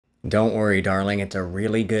Don't worry, darling, it's a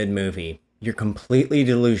really good movie. You're completely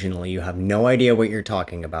delusional. You have no idea what you're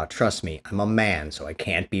talking about. Trust me, I'm a man, so I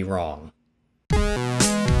can't be wrong.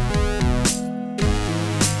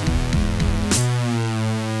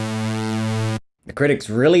 The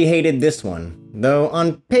critics really hated this one, though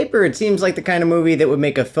on paper it seems like the kind of movie that would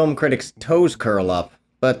make a film critic's toes curl up,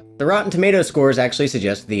 but the Rotten Tomatoes scores actually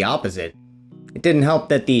suggest the opposite. It didn't help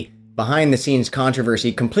that the behind-the-scenes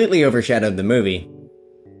controversy completely overshadowed the movie.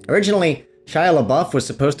 Originally, Shia LaBeouf was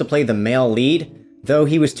supposed to play the male lead, though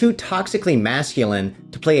he was too toxically masculine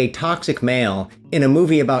to play a toxic male in a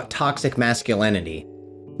movie about toxic masculinity.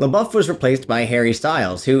 LaBeouf was replaced by Harry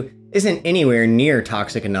Styles, who isn't anywhere near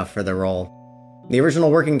toxic enough for the role. The original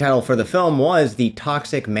working title for the film was The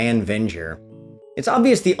Toxic Man-Venger. It's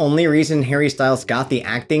obvious the only reason Harry Styles got the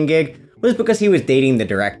acting gig was because he was dating the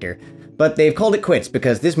director, but they've called it quits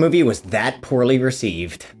because this movie was that poorly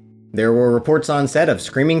received. There were reports on set of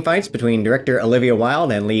screaming fights between director Olivia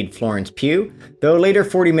Wilde and lead Florence Pugh, though later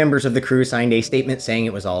 40 members of the crew signed a statement saying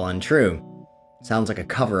it was all untrue. Sounds like a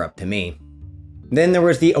cover-up to me. Then there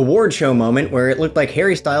was the award show moment where it looked like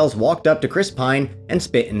Harry Styles walked up to Chris Pine and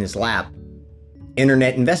spit in his lap.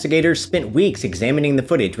 Internet investigators spent weeks examining the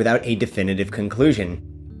footage without a definitive conclusion.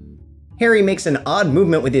 Harry makes an odd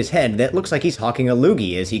movement with his head that looks like he's hawking a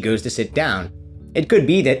loogie as he goes to sit down. It could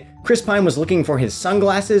be that Chris Pine was looking for his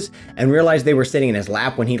sunglasses and realized they were sitting in his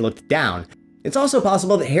lap when he looked down. It's also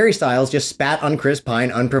possible that Harry Styles just spat on Chris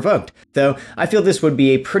Pine unprovoked, though I feel this would be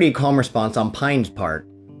a pretty calm response on Pine's part.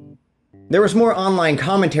 There was more online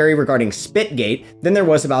commentary regarding Spitgate than there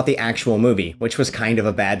was about the actual movie, which was kind of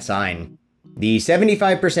a bad sign. The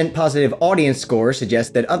 75% positive audience score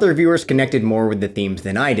suggests that other viewers connected more with the themes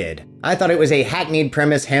than I did. I thought it was a hackneyed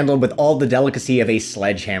premise handled with all the delicacy of a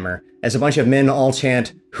sledgehammer, as a bunch of men all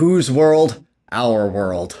chant, "Whose world? Our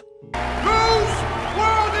world." Whose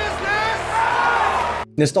world is this?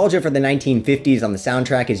 Nostalgia for the 1950s on the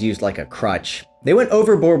soundtrack is used like a crutch. They went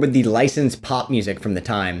overboard with the licensed pop music from the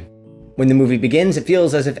time. When the movie begins, it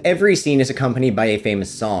feels as if every scene is accompanied by a famous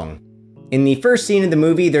song. In the first scene of the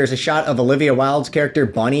movie, there's a shot of Olivia Wilde's character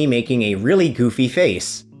Bunny making a really goofy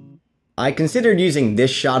face. I considered using this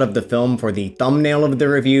shot of the film for the thumbnail of the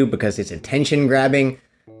review because it's attention-grabbing,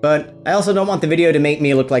 but I also don't want the video to make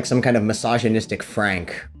me look like some kind of misogynistic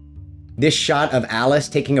Frank. This shot of Alice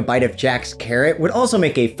taking a bite of Jack's carrot would also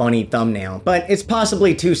make a funny thumbnail, but it's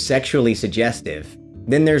possibly too sexually suggestive.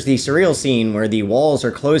 Then there's the surreal scene where the walls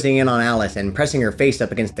are closing in on Alice and pressing her face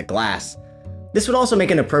up against the glass. This would also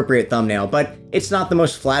make an appropriate thumbnail, but it's not the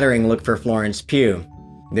most flattering look for Florence Pugh.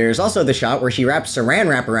 There's also the shot where she wraps saran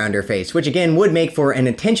wrap around her face, which again would make for an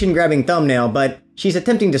attention-grabbing thumbnail, but she's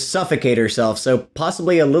attempting to suffocate herself, so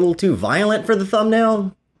possibly a little too violent for the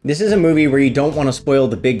thumbnail? This is a movie where you don't want to spoil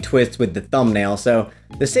the big twist with the thumbnail, so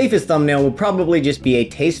the safest thumbnail will probably just be a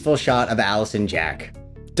tasteful shot of Alice and Jack.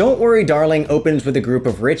 Don't Worry Darling opens with a group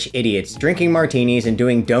of rich idiots drinking martinis and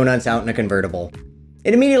doing donuts out in a convertible.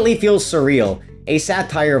 It immediately feels surreal, a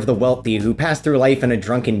satire of the wealthy who pass through life in a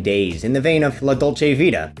drunken daze, in the vein of La Dolce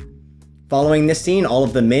Vita. Following this scene, all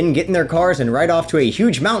of the men get in their cars and ride off to a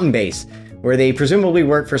huge mountain base, where they presumably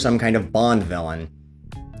work for some kind of Bond villain.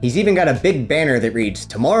 He's even got a big banner that reads,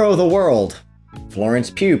 "Tomorrow the World." Florence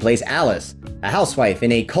Pugh plays Alice, a housewife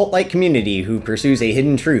in a cult-like community who pursues a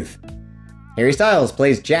hidden truth. Harry Styles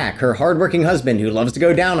plays Jack, her hardworking husband who loves to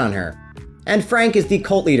go down on her. And Frank is the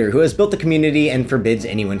cult leader who has built the community and forbids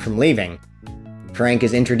anyone from leaving. Frank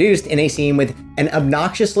is introduced in a scene with an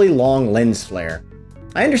obnoxiously long lens flare.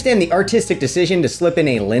 I understand the artistic decision to slip in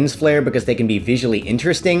a lens flare because they can be visually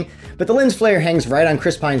interesting, but the lens flare hangs right on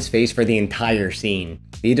Chris Pine's face for the entire scene.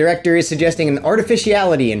 The director is suggesting an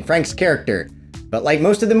artificiality in Frank's character, but like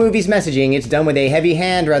most of the movie's messaging, it's done with a heavy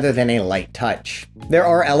hand rather than a light touch. There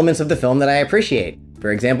are elements of the film that I appreciate.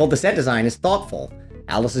 For example, the set design is thoughtful.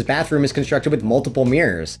 Alice's bathroom is constructed with multiple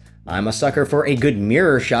mirrors. I'm a sucker for a good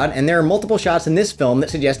mirror shot, and there are multiple shots in this film that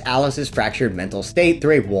suggest Alice's fractured mental state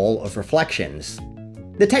through a wall of reflections.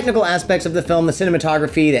 The technical aspects of the film, the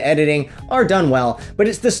cinematography, the editing, are done well, but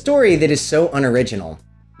it's the story that is so unoriginal.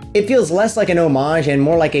 It feels less like an homage and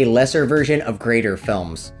more like a lesser version of greater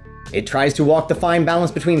films. It tries to walk the fine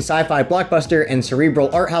balance between sci-fi blockbuster and cerebral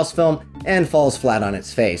art house film, and falls flat on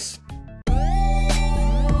its face.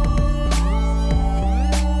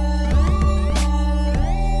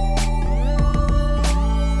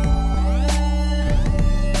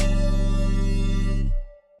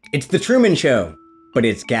 It's The Truman Show, but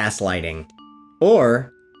it's gaslighting.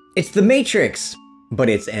 Or, it's The Matrix, but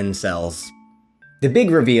it's incels. The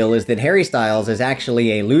big reveal is that Harry Styles is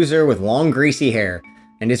actually a loser with long greasy hair,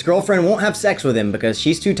 and his girlfriend won't have sex with him because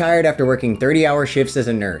she's too tired after working 30-hour shifts as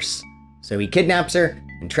a nurse. So he kidnaps her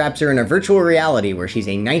and traps her in a virtual reality where she's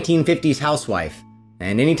a 1950s housewife,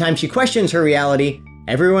 and anytime she questions her reality,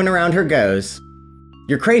 everyone around her goes,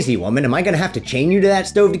 "You're crazy, woman, am I gonna have to chain you to that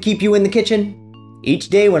stove to keep you in the kitchen?" Each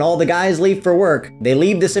day when all the guys leave for work, they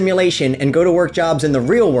leave the simulation and go to work jobs in the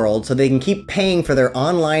real world so they can keep paying for their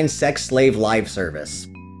online sex slave live service.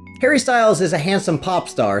 Harry Styles is a handsome pop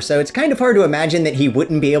star, so it's kind of hard to imagine that he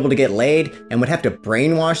wouldn't be able to get laid and would have to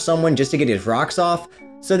brainwash someone just to get his rocks off,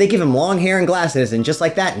 so they give him long hair and glasses, and just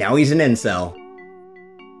like that, now he's an incel.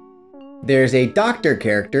 There's a doctor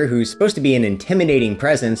character who's supposed to be an intimidating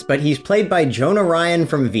presence, but he's played by Jonah Ryan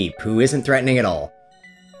from Veep, who isn't threatening at all.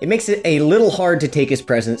 It makes it a little hard to take his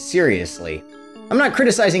presence seriously. I'm not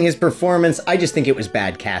criticizing his performance, I just think it was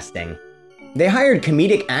bad casting. They hired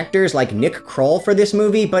comedic actors like Nick Kroll for this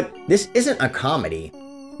movie, but this isn't a comedy.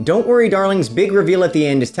 Don't Worry Darling's big reveal at the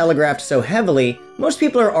end is telegraphed so heavily, most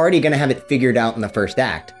people are already gonna have it figured out in the first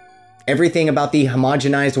act. Everything about the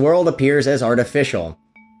homogenized world appears as artificial.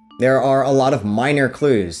 There are a lot of minor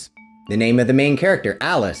clues. The name of the main character,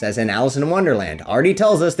 Alice, as in Alice in Wonderland, already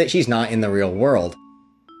tells us that she's not in the real world.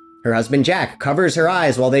 Her husband Jack covers her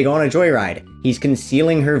eyes while they go on a joyride. He's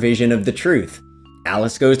concealing her vision of the truth.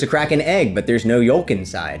 Alice goes to crack an egg, but there's no yolk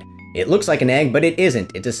inside. It looks like an egg, but it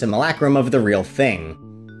isn't. It's a simulacrum of the real thing.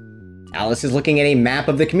 Alice is looking at a map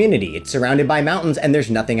of the community. It's surrounded by mountains and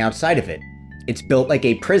there's nothing outside of it. It's built like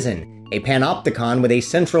a prison, a panopticon with a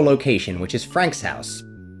central location, which is Frank's house.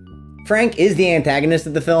 Frank is the antagonist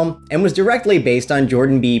of the film and was directly based on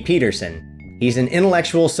Jordan B. Peterson. He's an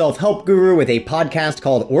intellectual self-help guru with a podcast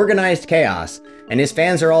called Organized Chaos, and his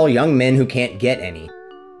fans are all young men who can't get any.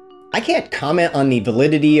 I can't comment on the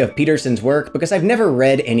validity of Peterson's work because I've never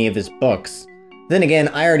read any of his books. Then again,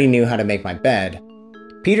 I already knew how to make my bed.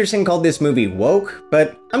 Peterson called this movie woke,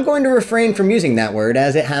 but I'm going to refrain from using that word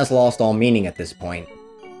as it has lost all meaning at this point.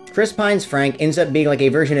 Chris Pine's Frank ends up being like a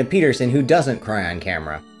version of Peterson who doesn't cry on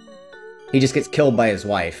camera. He just gets killed by his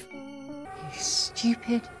wife. You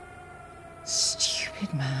stupid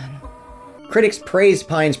man. Critics praised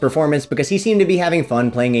Pine's performance because he seemed to be having fun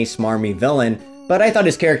playing a smarmy villain, but I thought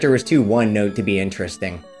his character was too one-note to be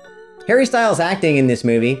interesting. Harry Styles' acting in this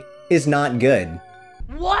movie is not good.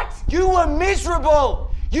 What? You were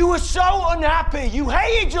miserable! You were so unhappy! You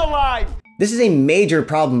hated your life! This is a major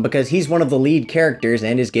problem because he's one of the lead characters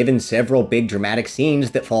and is given several big dramatic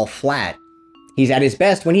scenes that fall flat. He's at his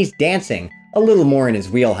best when he's dancing, a little more in his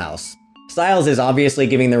wheelhouse. Styles is obviously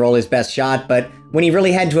giving the role his best shot, but when he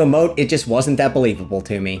really had to emote, it just wasn't that believable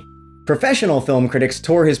to me. Professional film critics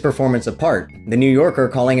tore his performance apart, The New Yorker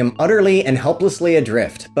calling him utterly and helplessly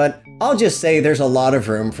adrift, but I'll just say there's a lot of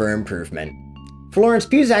room for improvement. Florence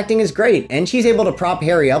Pugh's acting is great, and she's able to prop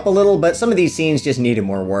Harry up a little, but some of these scenes just needed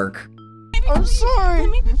more work. I'm sorry!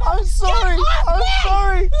 I'm sorry! I'm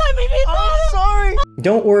sorry! Let me be I'm sorry!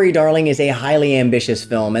 Don't Worry Darling is a highly ambitious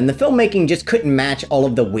film, and the filmmaking just couldn't match all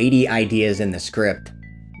of the weighty ideas in the script.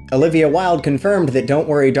 Olivia Wilde confirmed that Don't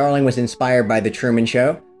Worry Darling was inspired by The Truman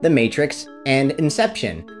Show, The Matrix, and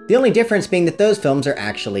Inception, the only difference being that those films are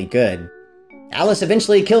actually good. Alice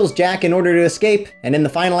eventually kills Jack in order to escape, and in the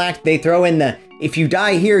final act they throw in the "if you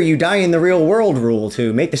die here, you die in the real world" rule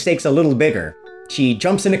to make the stakes a little bigger. She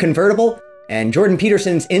jumps in a convertible, and Jordan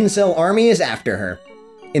Peterson's incel army is after her.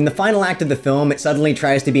 In the final act of the film, it suddenly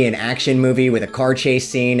tries to be an action movie with a car chase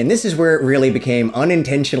scene, and this is where it really became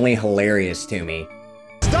unintentionally hilarious to me.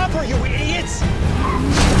 Stop her, you idiots!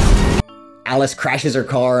 Alice crashes her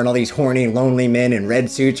car and all these horny, lonely men in red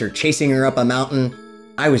suits are chasing her up a mountain.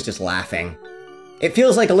 I was just laughing. It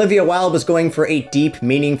feels like Olivia Wilde was going for a deep,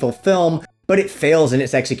 meaningful film, but it fails in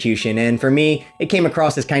its execution, and for me, it came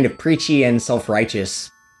across as kind of preachy and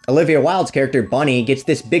self-righteous. Olivia Wilde's character, Bunny, gets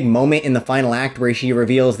this big moment in the final act where she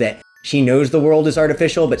reveals that she knows the world is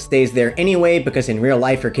artificial but stays there anyway because in real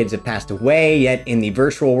life her kids have passed away, yet in the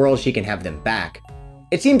virtual world she can have them back.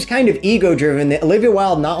 It seems kind of ego-driven that Olivia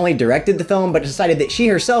Wilde not only directed the film but decided that she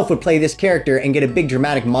herself would play this character and get a big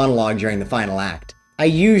dramatic monologue during the final act. I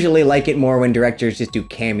usually like it more when directors just do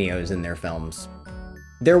cameos in their films.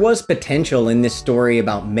 There was potential in this story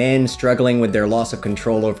about men struggling with their loss of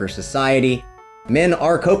control over society. Men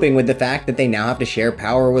are coping with the fact that they now have to share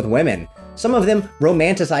power with women, some of them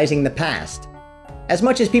romanticizing the past. As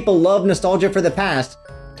much as people love nostalgia for the past,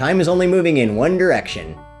 time is only moving in one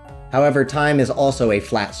direction. However, time is also a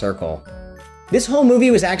flat circle. This whole movie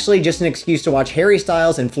was actually just an excuse to watch Harry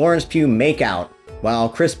Styles and Florence Pugh make out, while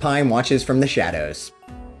Chris Pine watches from the shadows.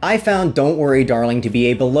 I found Don't Worry Darling to be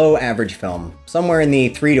a below average film, somewhere in the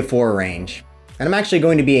 3 to 4 range. And I'm actually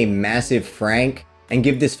going to be a massive Frank and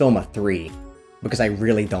give this film a 3. because I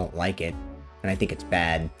really don't like it, and I think it's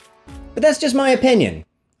bad. But that's just my opinion.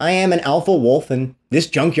 I am an alpha wolf, and this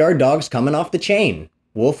junkyard dog's coming off the chain.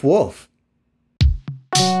 Woof woof.